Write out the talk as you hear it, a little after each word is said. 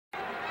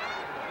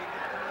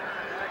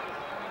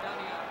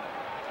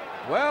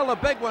Well, the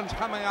big one's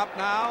coming up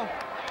now.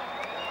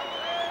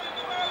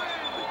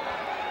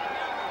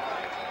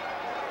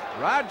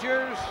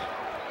 Rogers,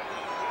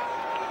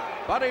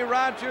 Buddy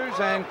Rogers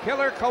and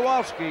Killer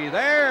Kowalski.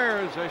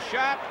 There's a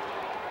shot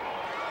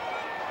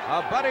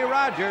of Buddy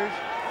Rogers.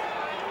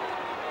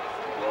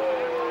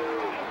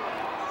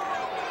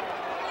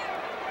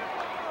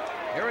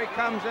 Here he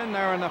comes in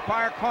there in the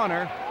far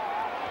corner.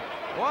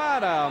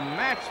 What a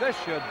match this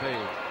should be.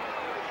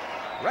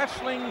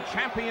 Wrestling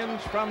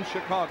champions from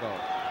Chicago.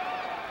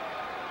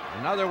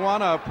 Another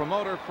one of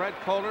promoter Fred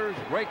Kohler's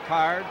great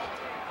cards.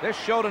 This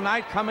show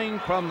tonight coming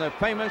from the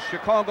famous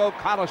Chicago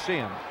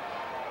Coliseum.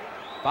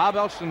 Bob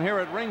Elson here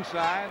at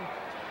ringside.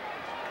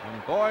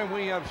 And boy,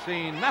 we have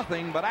seen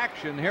nothing but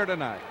action here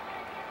tonight.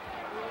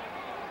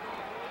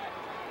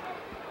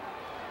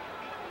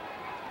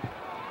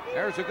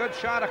 There's a good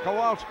shot of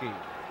Kowalski.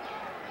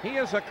 He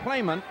is a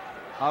claimant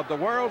of the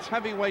world's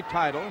heavyweight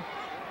title.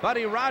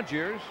 Buddy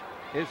Rogers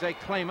is a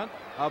claimant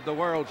of the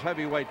world's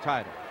heavyweight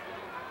title.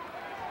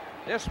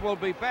 This will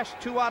be best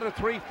 2 out of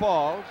 3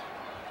 falls.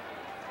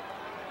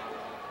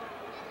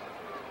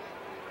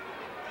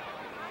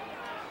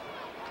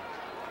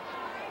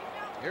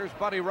 Here's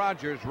Buddy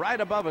Rogers right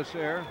above us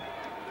here.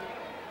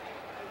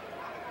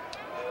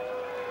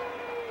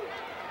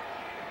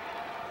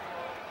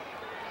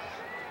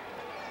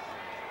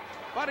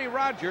 Buddy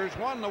Rogers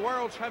won the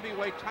world's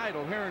heavyweight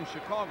title here in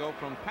Chicago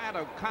from Pat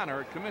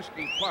O'Connor at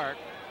Comiskey Park,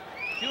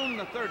 June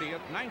the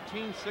 30th,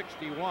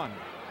 1961.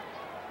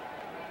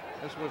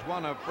 This was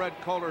one of Fred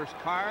Kohler's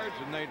cards,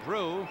 and they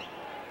drew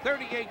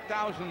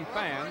 38,000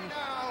 fans,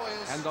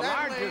 and the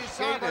largest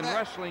gate in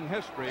wrestling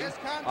history,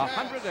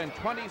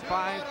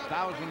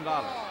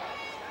 $125,000.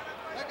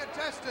 The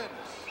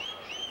contestants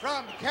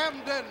from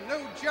Camden,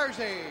 New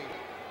Jersey.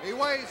 He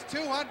weighs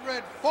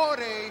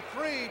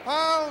 243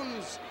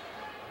 pounds.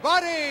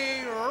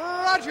 Buddy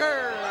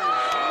Rogers.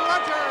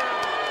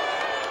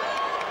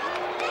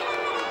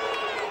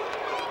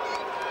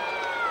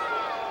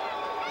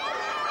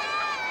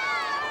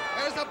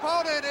 His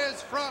opponent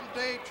is from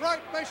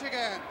Detroit,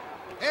 Michigan.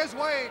 His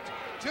weight,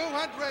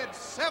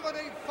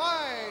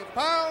 275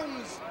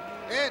 pounds.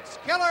 It's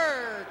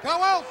Killer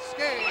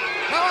Kowalski.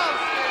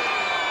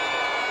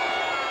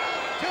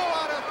 2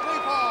 out of 3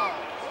 falls.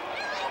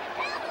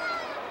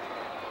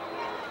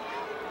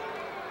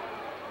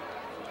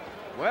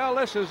 Well,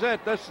 this is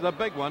it. This is the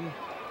big one.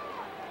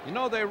 You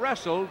know, they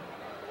wrestled.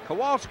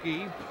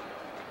 Kowalski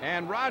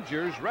and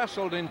Rogers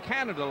wrestled in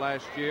Canada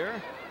last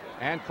year,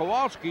 and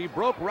Kowalski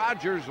broke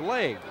Rogers'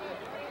 leg.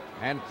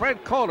 And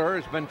Fred Kohler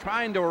has been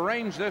trying to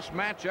arrange this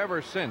match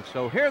ever since.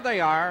 So here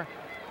they are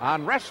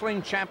on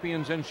Wrestling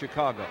Champions in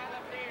Chicago.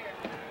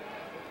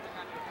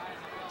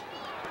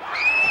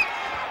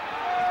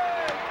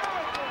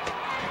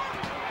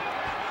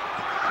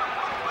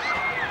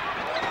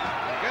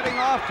 They're getting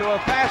off to a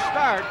fast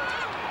start.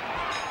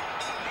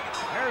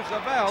 There's the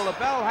bell. The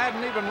bell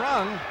hadn't even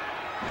rung.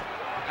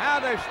 Now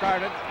they've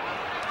started.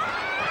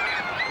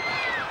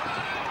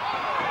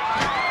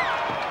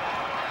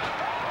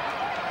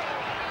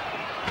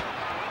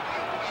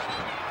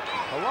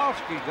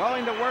 Kowalski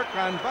going to work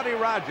on Buddy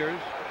Rogers.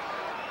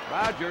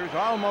 Rogers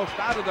almost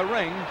out of the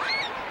ring,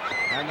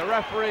 and the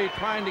referee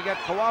trying to get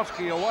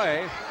Kowalski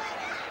away.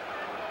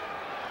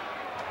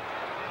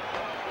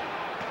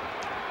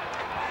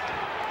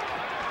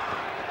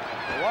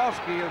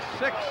 Kowalski is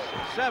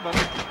 6'7",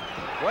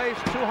 weighs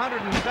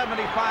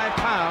 275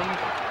 pounds.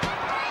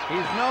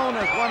 He's known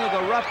as one of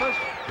the roughest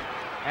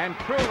and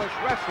cruelest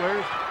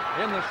wrestlers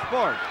in the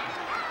sport.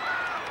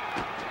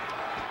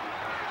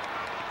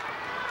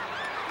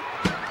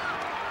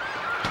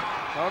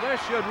 So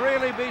this should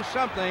really be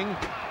something,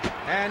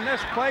 and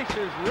this place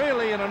is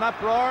really in an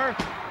uproar.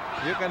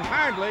 You can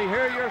hardly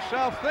hear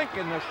yourself think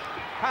in this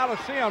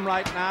Coliseum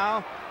right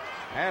now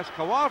as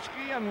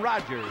Kowalski and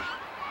Rogers.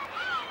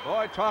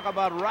 Boy, talk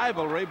about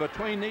rivalry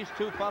between these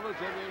two fellas.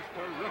 It is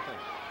terrific.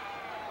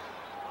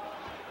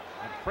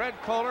 And Fred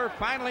Kohler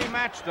finally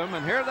matched them,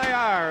 and here they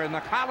are in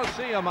the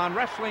Coliseum on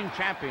Wrestling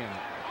Champions.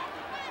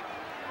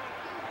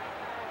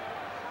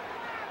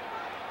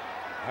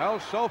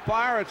 Well, so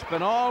far it's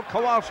been all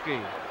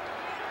Kowalski.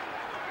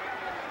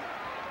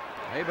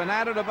 They've been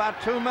at it about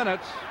 2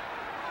 minutes.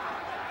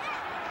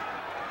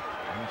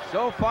 And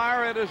so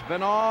far it has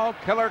been all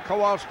Killer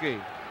Kowalski.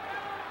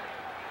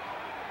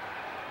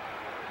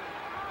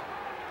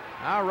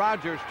 Now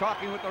Rogers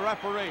talking with the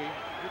referee. You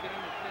can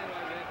understand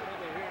why we had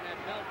trouble hearing that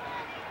bell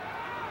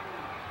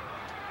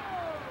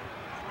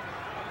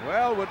time.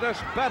 Well, with this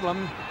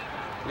bedlam,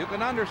 you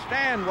can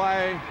understand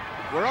why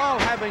we're all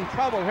having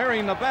trouble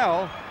hearing the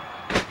bell.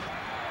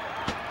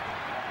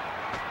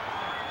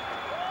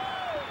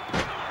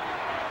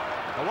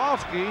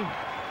 Kowalski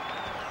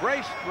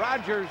braced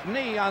Rogers'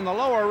 knee on the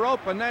lower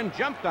rope and then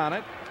jumped on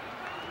it.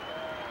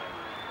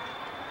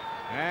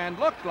 And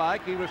looked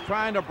like he was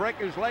trying to break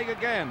his leg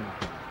again.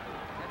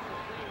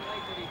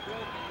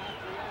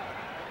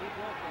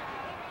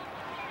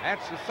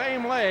 That's the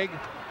same leg,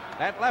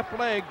 that left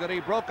leg that he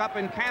broke up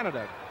in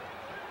Canada.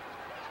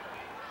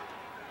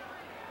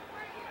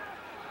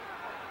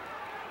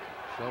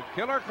 So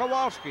Killer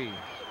Kowalski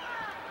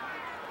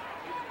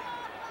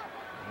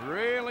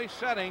really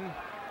setting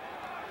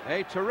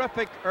a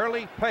terrific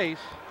early pace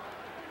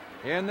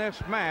in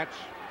this match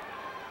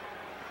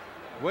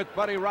with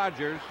Buddy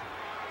Rogers.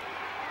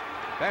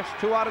 Best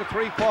 2 out of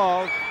 3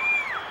 falls.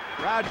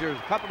 Rogers,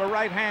 a couple of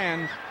right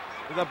hands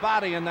to the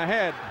body and the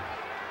head.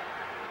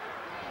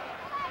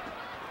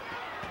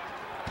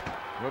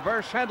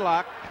 Reverse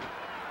headlock.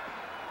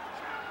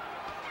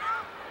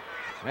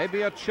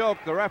 Maybe a choke.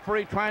 The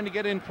referee trying to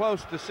get in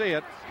close to see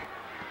it.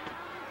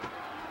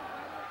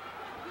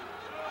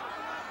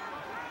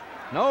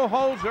 No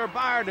holds are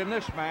barred in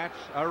this match.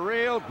 A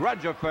real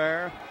grudge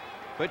affair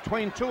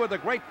between 2 of the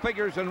great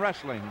figures in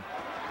wrestling,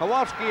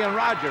 Kowalski and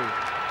Rogers.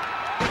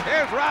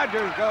 Here's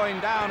Rogers going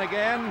down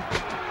again.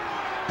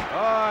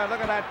 Oh,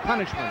 look at that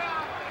punishment.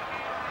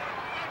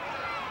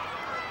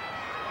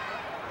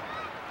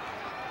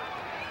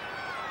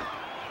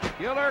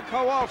 Killer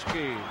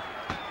Kowalski.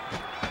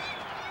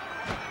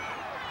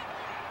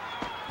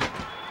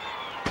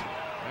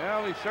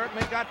 Well, he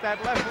certainly got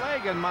that left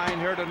leg in mind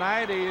here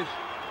tonight. He's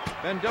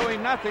been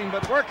doing nothing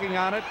but working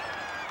on it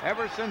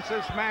ever since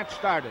this match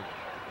started.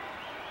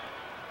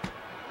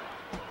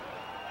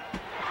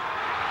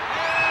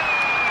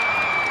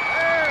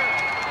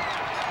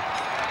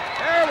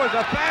 There was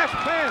a fast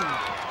pin.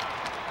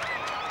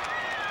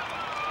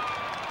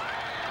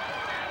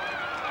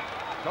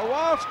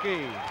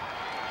 Kowalski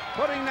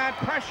putting that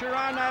pressure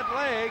on that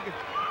leg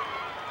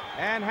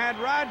and had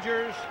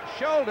Rogers'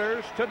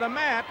 shoulders to the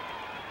mat.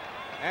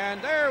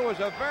 And there was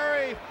a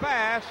very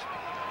fast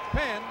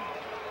pin.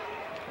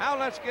 Now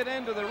let's get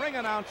into the ring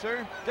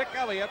announcer, Dick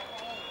Elliott,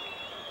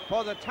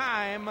 for the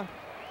time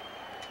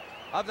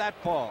of that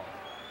fall.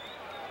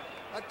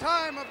 The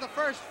time of the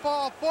first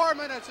fall, 4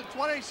 minutes and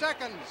 20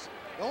 seconds.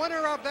 The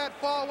winner of that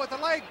fall with a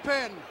leg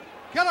pin,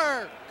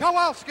 Killer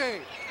Kowalski.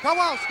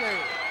 Kowalski.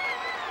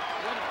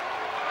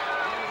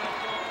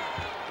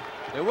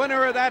 The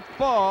winner of that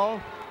fall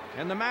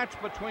in the match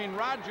between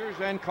Rogers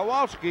and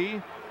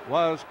Kowalski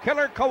was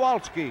Killer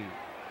Kowalski.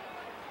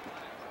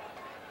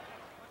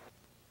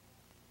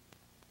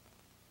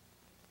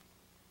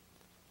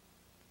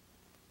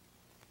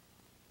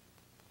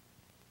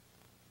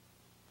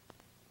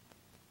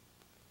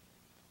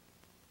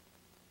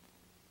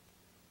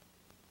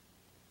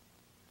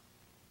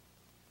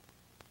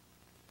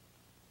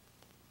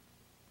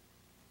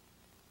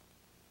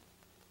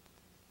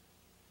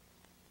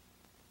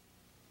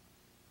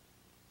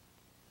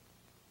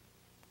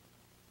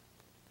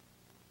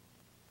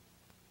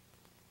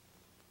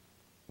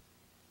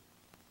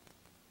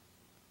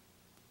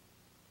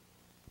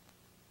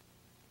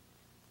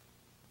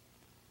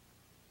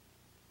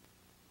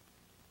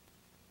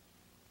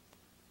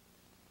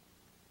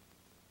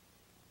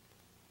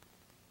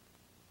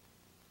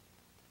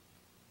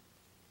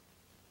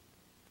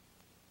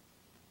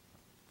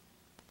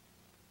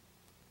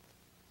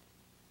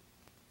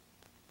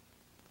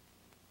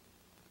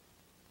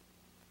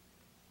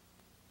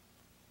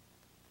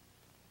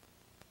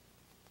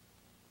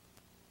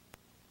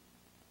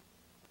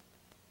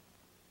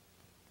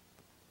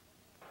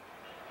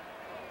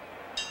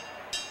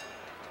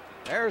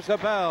 There's the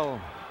bell.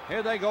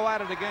 Here they go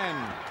at it again.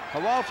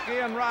 Kowalski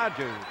and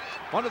Rogers.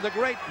 One of the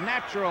great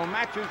natural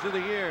matches of the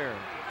year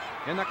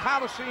in the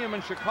Coliseum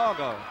in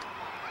Chicago.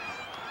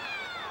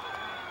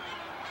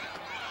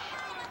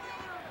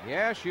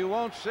 Yes, you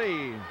won't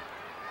see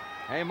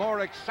a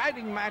more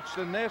exciting match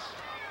than this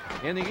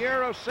in the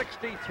year of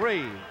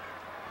 '63.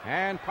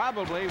 And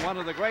probably one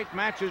of the great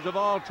matches of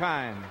all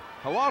time.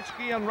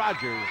 Kowalski and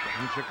Rogers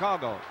in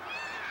Chicago.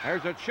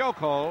 There's a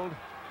chokehold.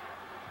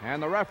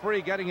 And the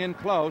referee getting in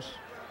close,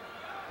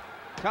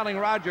 telling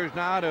Rogers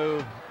now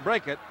to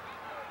break it.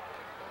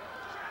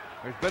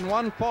 There's been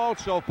 1 fall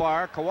so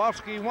far.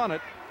 Kowalski won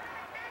it,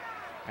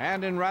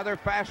 and in rather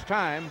fast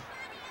time.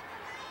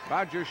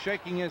 Rogers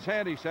shaking his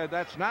head. He said,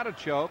 "That's not a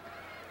choke."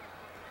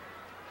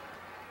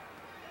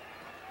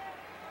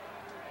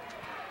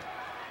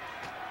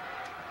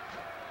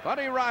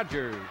 Buddy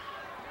Rogers.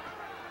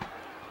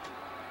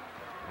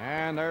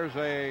 And there's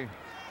a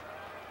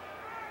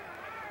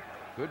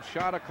good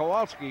shot of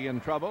Kowalski in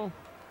trouble.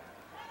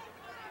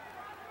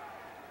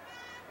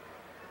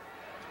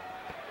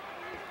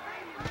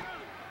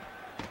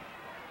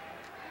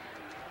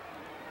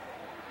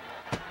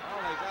 All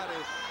they got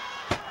is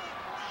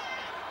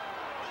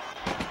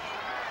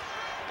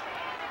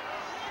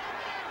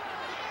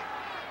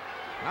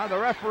now the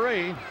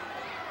referee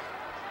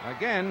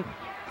again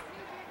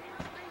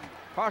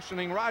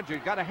cautioning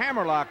Rogers. Got a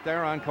hammerlock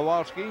there on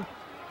Kowalski.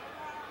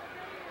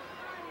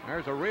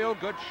 There's a real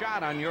good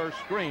shot on your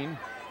screen.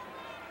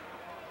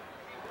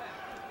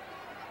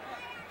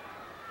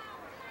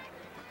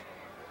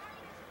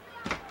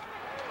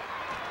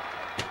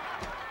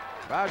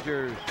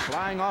 Rogers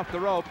flying off the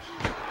ropes.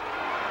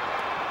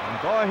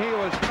 And boy, he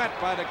was met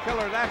by the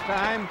Killer that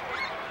time.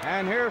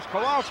 And here's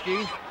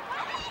Kowalski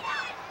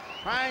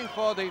trying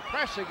for the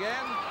press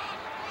again.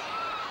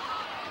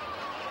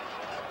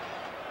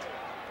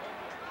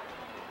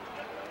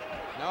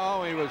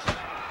 No, he was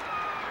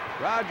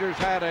Rogers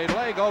had a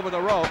leg over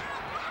the rope.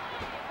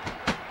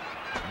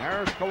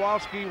 There's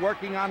Kowalski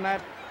working on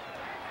that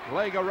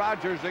leg of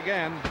Rogers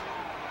again.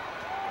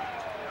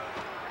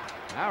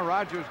 Now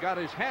Rogers got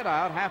his head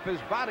out, half his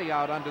body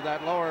out under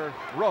that lower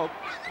rope.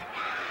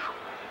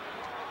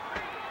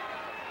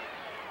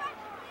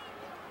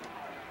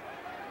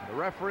 The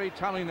referee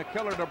telling the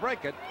Killer to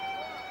break it.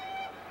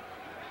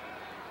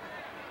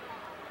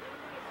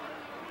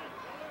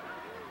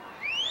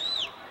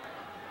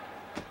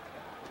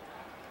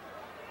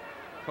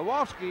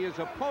 Kowalski is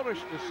of Polish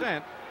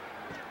descent.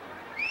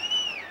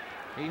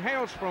 He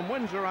hails from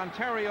Windsor,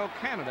 Ontario,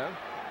 Canada.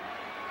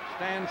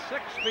 Stands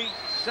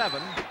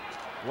 6'7",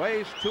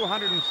 weighs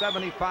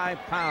 275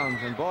 pounds,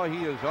 and boy,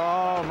 he is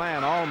all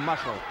man, all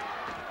muscle.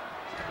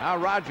 Now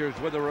Rogers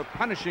with a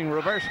punishing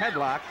reverse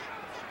headlock,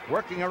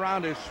 working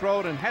around his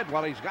throat and head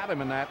while he's got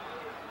him in that.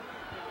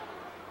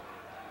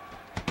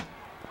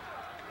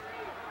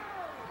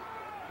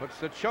 Puts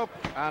the choke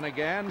on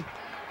again.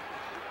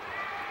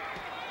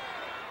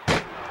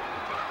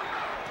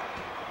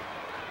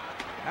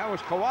 That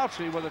was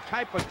Kowalski with a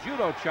type of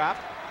judo chop.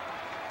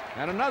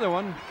 And another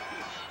one.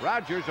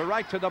 Rogers, a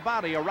right to the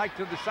body, a right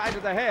to the side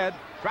of the head.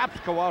 Drops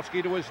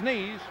Kowalski to his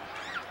knees.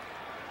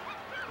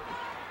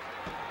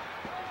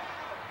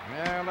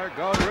 Yeah, there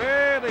goes.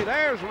 Really,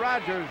 there's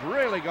Rogers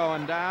really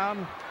going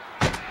down.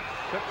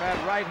 Took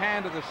that right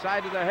hand to the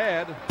side of the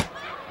head.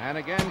 And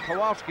again,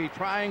 Kowalski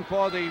trying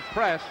for the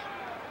press.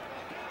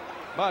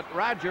 But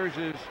Rogers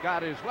has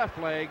got his left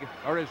leg,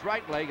 or his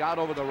right leg, out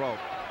over the rope.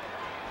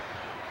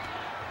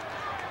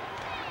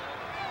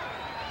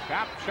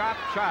 Chop, chop,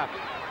 chop.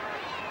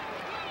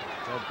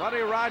 So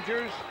Buddy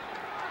Rogers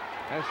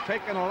has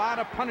taken a lot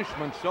of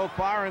punishment so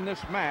far in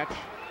this match.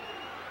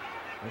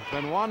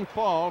 There's been one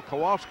fall.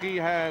 Kowalski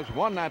has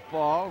won that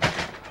fall.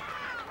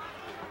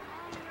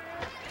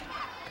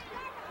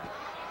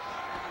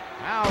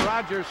 Now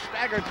Rogers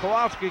staggered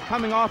Kowalski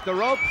coming off the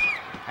ropes,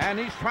 and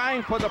he's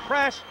trying for the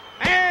press,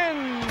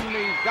 and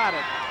he's got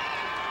it.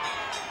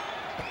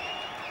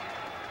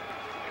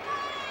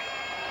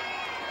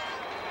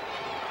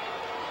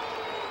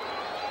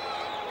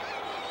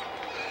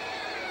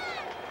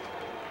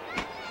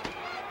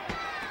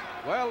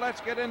 Well,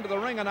 let's get into the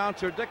ring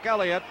announcer, Dick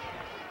Elliott,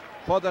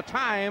 for the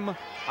time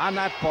on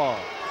that fall.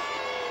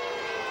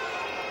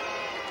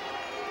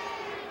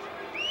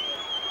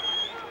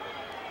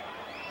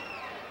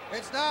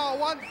 It's now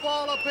one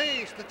fall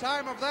apiece. The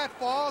time of that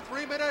fall,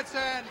 3 minutes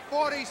and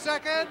 40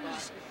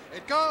 seconds.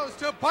 It goes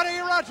to Buddy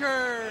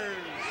Rogers.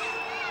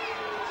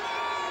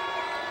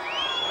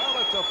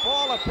 Well, it's a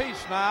fall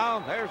apiece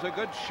now. There's a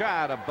good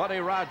shot of Buddy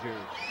Rogers.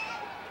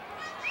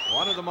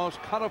 One of the most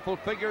colorful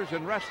figures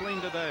in wrestling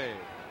today.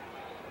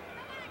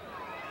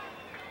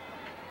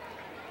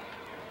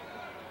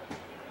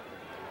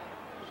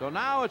 So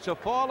now it's a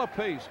fall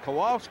apiece.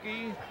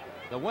 Kowalski,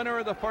 the winner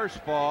of the first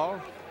fall.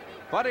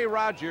 Buddy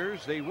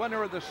Rogers, the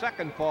winner of the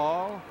second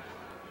fall.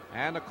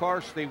 And of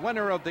course, the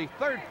winner of the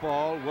third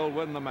fall will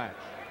win the match.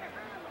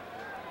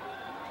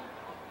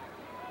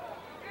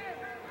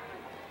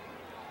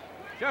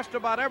 Just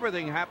about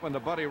everything happened to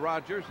Buddy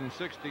Rogers in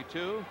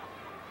 '62.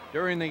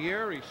 During the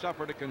year, he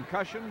suffered a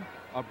concussion,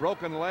 a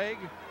broken leg,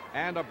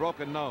 and a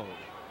broken nose.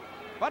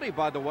 Buddy,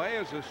 by the way,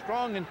 is a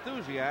strong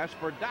enthusiast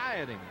for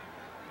dieting.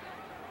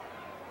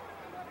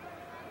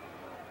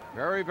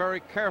 Very,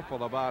 very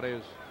careful about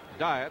his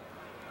diet.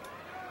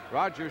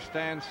 Rogers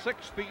stands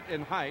 6 feet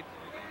in height.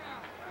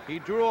 He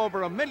drew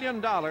over $1 million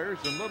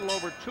in little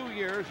over 2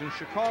 years in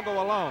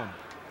Chicago alone.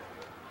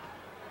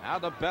 Now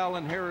the bell,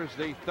 and here is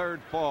the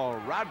third fall.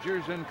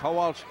 Rogers and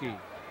Kowalski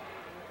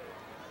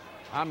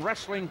on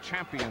Wrestling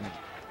Champion.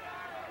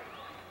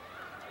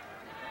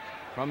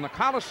 From the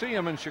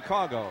Coliseum in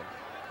Chicago.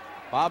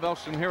 Bob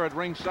Elson here at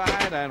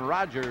ringside, and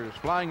Rogers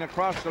flying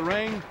across the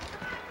ring.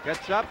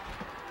 Gets up.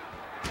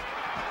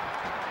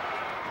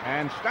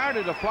 And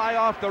started to fly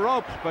off the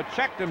ropes, but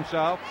checked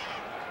himself.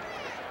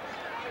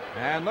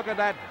 And look at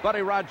that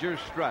Buddy Rogers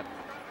strut.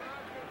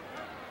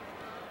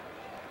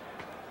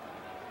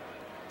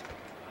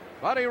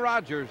 Buddy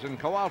Rogers and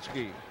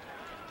Kowalski.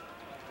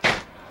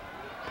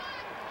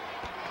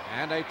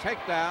 And a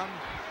takedown.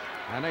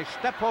 And a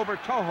step over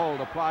toe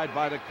hold applied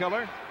by the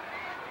Killer.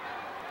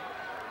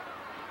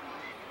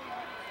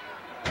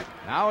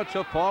 Now it's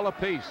a fall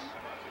apiece.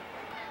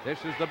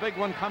 This is the big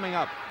one coming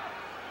up.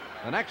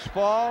 The next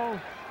fall.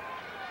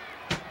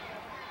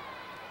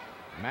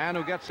 The man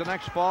who gets the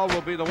next fall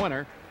will be the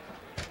winner.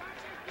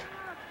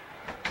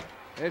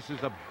 This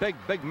is a big,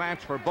 big match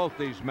for both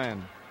these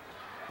men.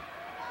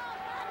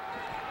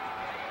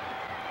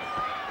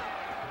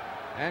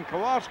 And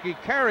Kowalski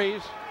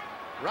carries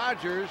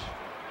Rogers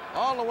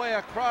all the way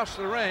across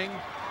the ring,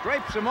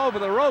 drapes him over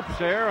the ropes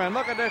there, and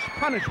look at this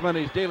punishment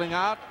he's dealing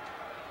out.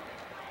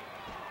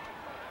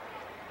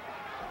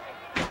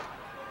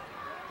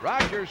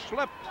 Rogers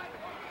slipped,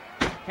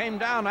 came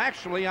down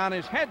actually on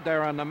his head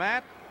there on the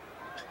mat,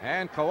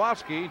 and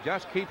Kowalski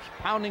just keeps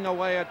pounding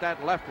away at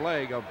that left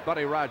leg of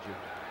Buddy Rogers.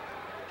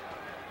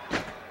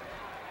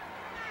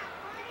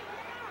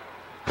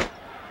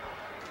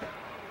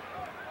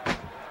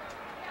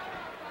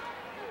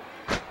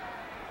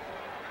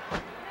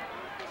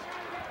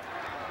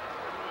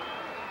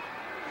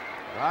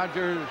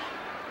 Rogers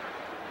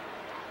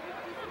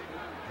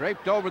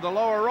draped over the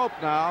lower rope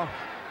now.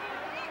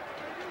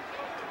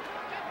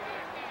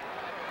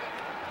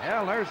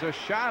 Well, there's a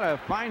shot, a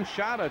fine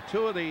shot of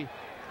two of the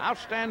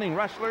outstanding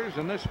wrestlers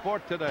in this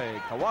sport today,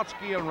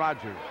 Kowalski and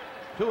Rogers.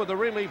 Two of the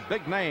really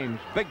big names,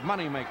 big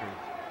money makers.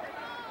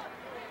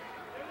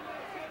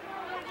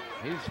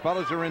 These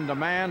fellas are in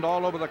demand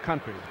all over the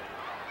country.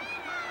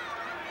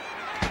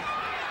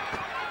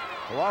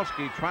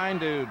 Kowalski trying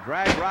to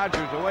drag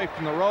Rogers away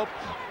from the ropes,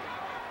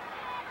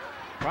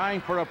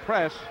 trying for a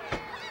press,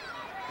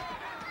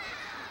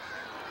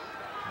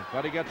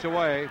 but he gets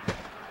away.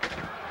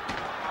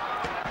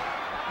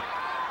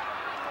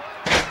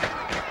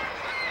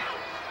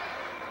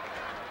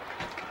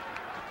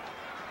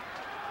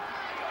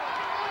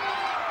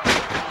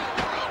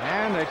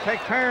 And they take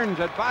turns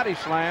at body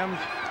slams.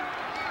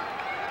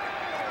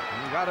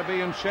 You got to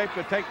be in shape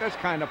to take this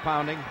kind of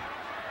pounding.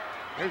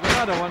 Here's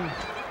another one.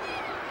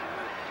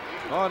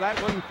 Oh,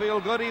 that wouldn't feel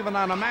good even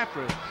on a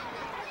mattress.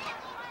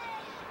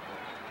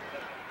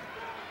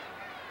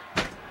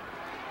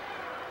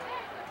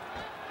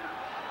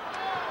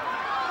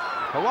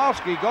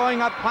 Kowalski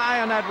going up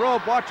high on that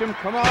rope. Watch him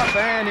come off,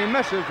 and he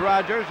misses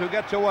Rogers, who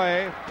gets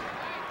away.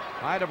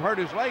 Might have hurt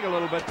his leg a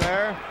little bit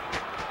there.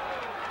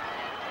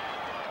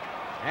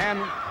 And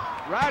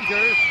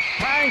Rogers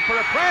trying for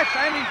a press,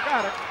 and he's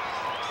got it.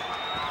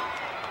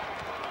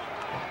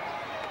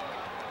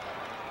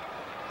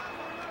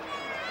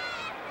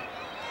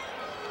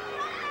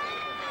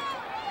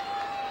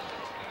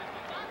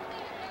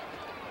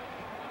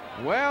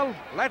 Well,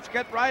 let's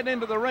get right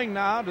into the ring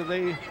now to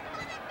the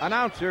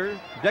announcer,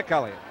 Dick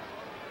Elliott.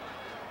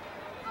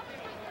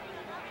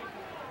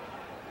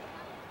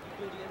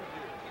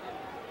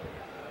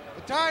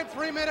 The time,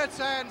 3 minutes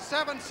and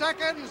 7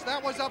 seconds.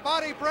 That was a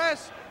body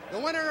press. The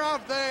winner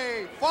of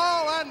the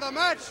fall and the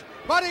match,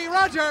 Buddy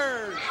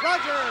Rogers.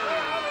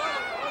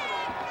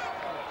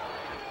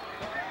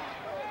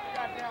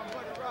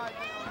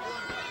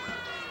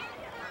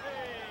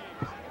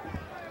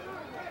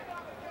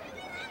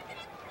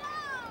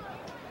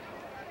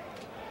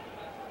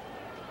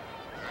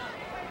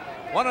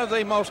 One of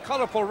the most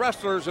colorful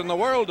wrestlers in the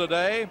world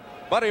today,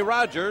 Buddy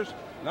Rogers.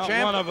 Not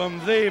one of them,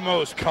 the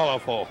most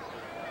colorful.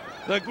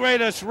 The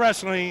greatest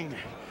wrestling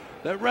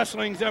that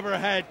wrestling's ever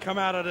had come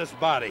out of this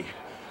body.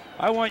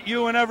 I want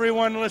you and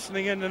everyone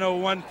listening in to know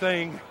one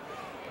thing,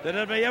 that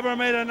if they ever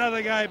made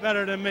another guy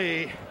better than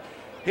me,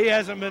 he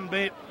hasn't been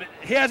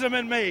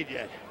made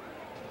yet.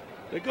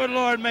 The good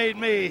Lord made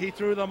me. He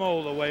threw the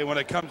mold away when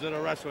it comes to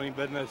the wrestling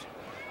business.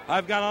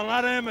 I've got a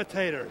lot of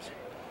imitators,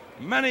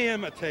 many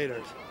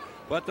imitators,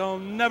 but there'll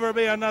never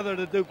be another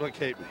to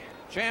duplicate me.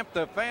 Champ,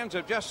 the fans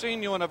have just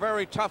seen you in a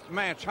very tough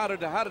match. How did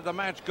the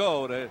match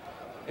go?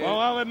 Well,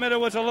 I'll admit it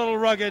was a little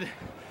rugged,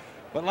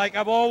 but like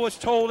I've always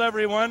told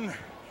everyone,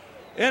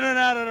 in and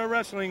out of the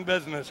wrestling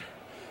business,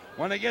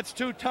 when it gets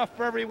too tough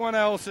for everyone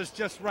else, it's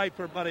just right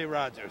for Buddy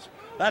Rogers.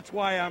 That's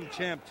why I'm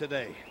champ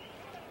today.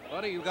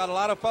 Buddy, you've got a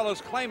lot of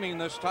fellows claiming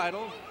this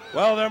title.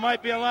 Well, there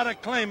might be a lot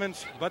of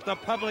claimants, but the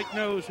public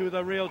knows who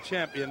the real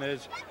champion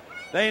is.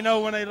 They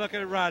know when they look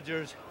at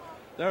Rogers,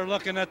 they're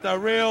looking at the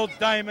real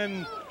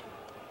diamond,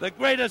 the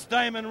greatest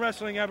diamond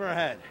wrestling ever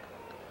had.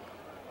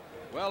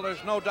 Well,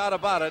 there's no doubt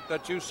about it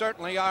that you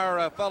certainly are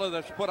a fellow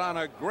that's put on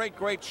a great,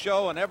 great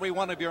show in every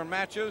one of your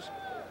matches.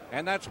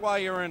 And that's why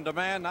you're in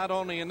demand, not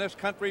only in this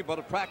country,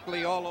 but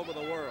practically all over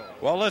the world.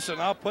 Well, listen,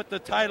 I'll put the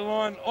title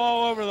on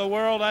all over the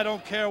world. I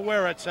don't care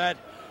where it's at.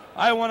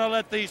 I want to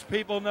let these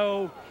people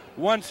know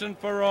once and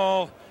for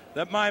all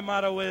that my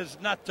motto is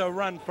not to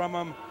run from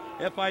them.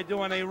 If I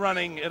do any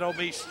running, it'll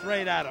be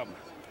straight at them.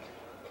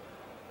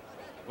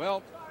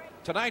 Well,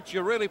 tonight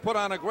you really put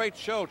on a great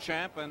show,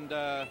 champ, and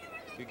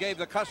you gave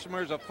the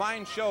customers a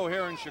fine show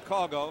here in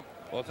Chicago.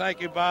 Well, thank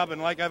you, Bob, and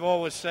like I've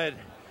always said,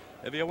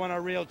 if you want a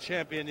real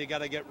champion, you got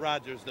to get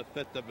Rogers to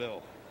fit the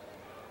bill.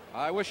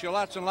 I wish you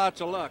lots and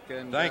lots of luck.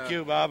 And thank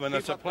you, Bob, and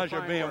it's a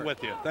pleasure being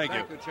with you. Thank you.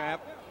 Thank you,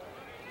 champ.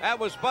 That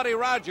was Buddy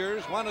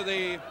Rogers, one of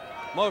the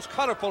most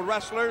colorful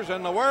wrestlers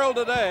in the world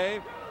today.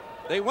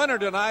 The winner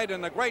tonight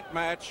in the great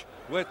match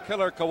with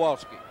Killer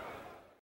Kowalski.